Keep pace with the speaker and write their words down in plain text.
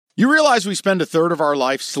You realize we spend a third of our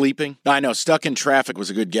life sleeping? I know, stuck in traffic was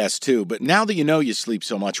a good guess too, but now that you know you sleep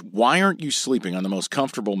so much, why aren't you sleeping on the most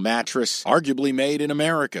comfortable mattress arguably made in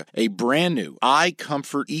America? A brand new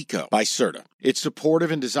iComfort Eco by Serta. It's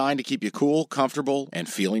supportive and designed to keep you cool, comfortable, and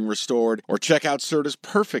feeling restored. Or check out Serta's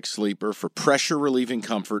Perfect Sleeper for pressure-relieving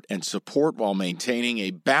comfort and support while maintaining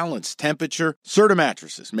a balanced temperature. Serta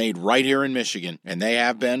mattresses made right here in Michigan, and they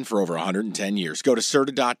have been for over 110 years. Go to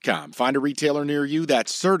Serta.com. Find a retailer near you.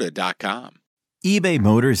 That's Serta.com. eBay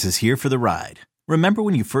Motors is here for the ride. Remember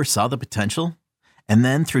when you first saw the potential? And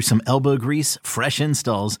then through some elbow grease, fresh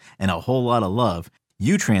installs, and a whole lot of love,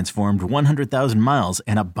 you transformed 100,000 miles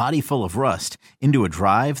and a body full of rust into a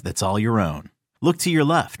drive that's all your own. Look to your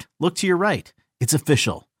left. Look to your right. It's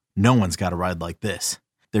official. No one's got a ride like this.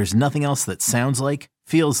 There's nothing else that sounds like,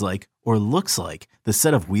 feels like, or looks like the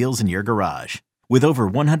set of wheels in your garage. With over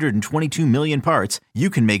 122 million parts, you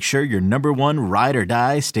can make sure your number one ride or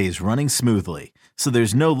die stays running smoothly. So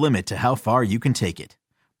there's no limit to how far you can take it.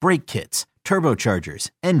 Brake kits, turbochargers,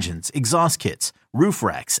 engines, exhaust kits, roof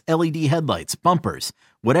racks, LED headlights, bumpers,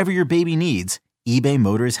 whatever your baby needs, eBay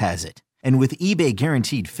Motors has it. And with eBay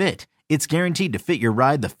Guaranteed Fit, it's guaranteed to fit your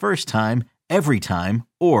ride the first time, every time,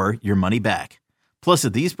 or your money back. Plus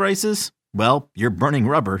at these prices, well, you're burning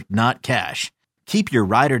rubber, not cash. Keep your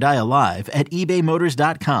ride or die alive at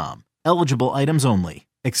ebaymotors.com. Eligible items only.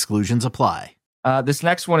 Exclusions apply. This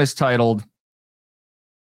next one is titled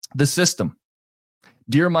The System.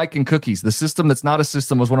 Dear Mike and Cookies, the system that's not a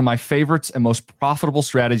system was one of my favorites and most profitable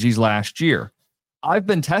strategies last year. I've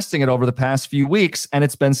been testing it over the past few weeks, and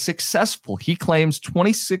it's been successful. He claims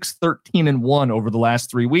 26, 13, and 1 over the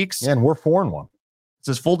last 3 weeks. Yeah, and we're 4-1. It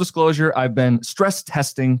says, full disclosure, I've been stress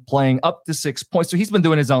testing, playing up to 6 points. So he's been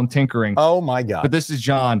doing his own tinkering. Oh, my God. But this is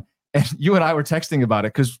John. And you and I were texting about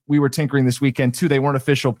it because we were tinkering this weekend, too. They weren't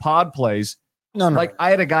official pod plays. No. Like, I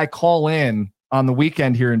had a guy call in on the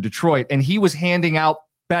weekend here in Detroit, and he was handing out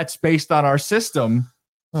bets based on our system.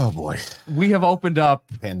 Oh, boy. We have opened up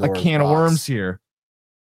Pandora's a can box. of worms here.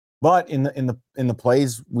 But in the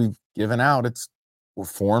plays we've given out, we're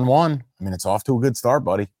 4-1. I mean, it's off to a good start,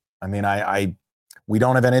 buddy. I mean, we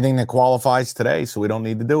don't have anything that qualifies today, so we don't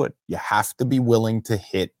need to do it. You have to be willing to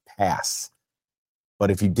hit pass. But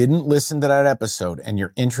if you didn't listen to that episode and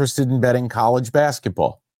you're interested in betting college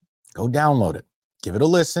basketball, go download it. Give it a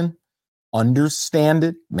listen. Understand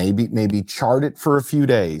it. Maybe chart it for a few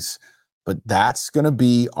days. But that's going to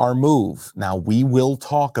be our move. Now, we will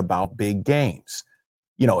talk about big games.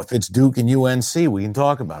 You know, if it's Duke and UNC, we can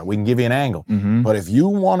talk about it. We can give you an angle. Mm-hmm. But if you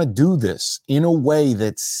want to do this in a way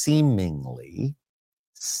that seemingly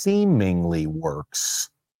works,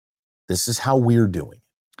 this is how we're doing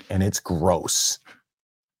it. And it's gross.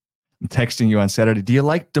 I'm texting you on Saturday. Do you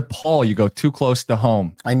like DePaul? You go too close to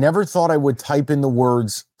home. I never thought I would type in the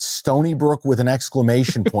words Stony Brook with an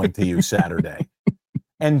exclamation point to you Saturday.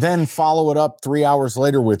 And then follow it up 3 hours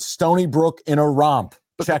later with Stony Brook in a romp.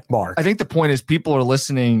 Check mark. I think the point is people are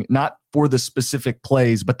listening not for the specific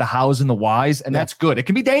plays, but the hows and the whys. And that's good. It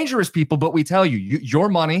can be dangerous, people, but we tell you, your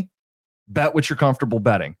money, bet what you're comfortable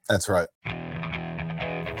betting. That's right.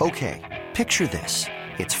 Okay, picture this.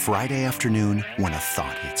 It's Friday afternoon when a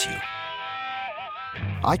thought hits you.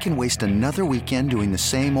 I can waste another weekend doing the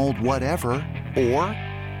same old whatever, or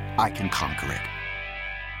I can conquer it.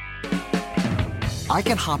 I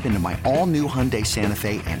can hop into my all-new Hyundai Santa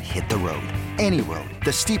Fe and hit the road. Any road.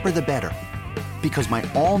 The steeper, the better. Because my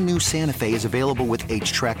all-new Santa Fe is available with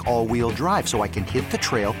H-Track all-wheel drive, so I can hit the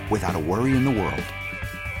trail without a worry in the world.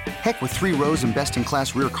 Heck, with 3 rows and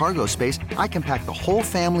best-in-class rear cargo space, I can pack the whole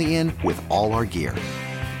family in with all our gear.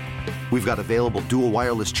 We've got available dual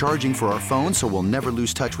wireless charging for our phones, so we'll never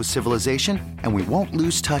lose touch with civilization, and we won't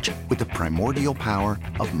lose touch with the primordial power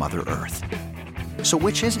of Mother Earth. So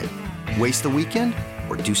which is it? Waste the weekend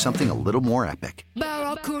or do something a little more epic?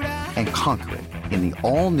 And conquer it in the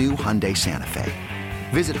all-new Hyundai Santa Fe.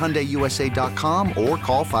 Visit HyundaiUSA.com or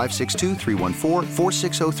call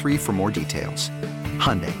 562-314-4603 for more details.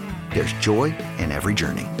 Hyundai, there's joy in every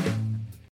journey.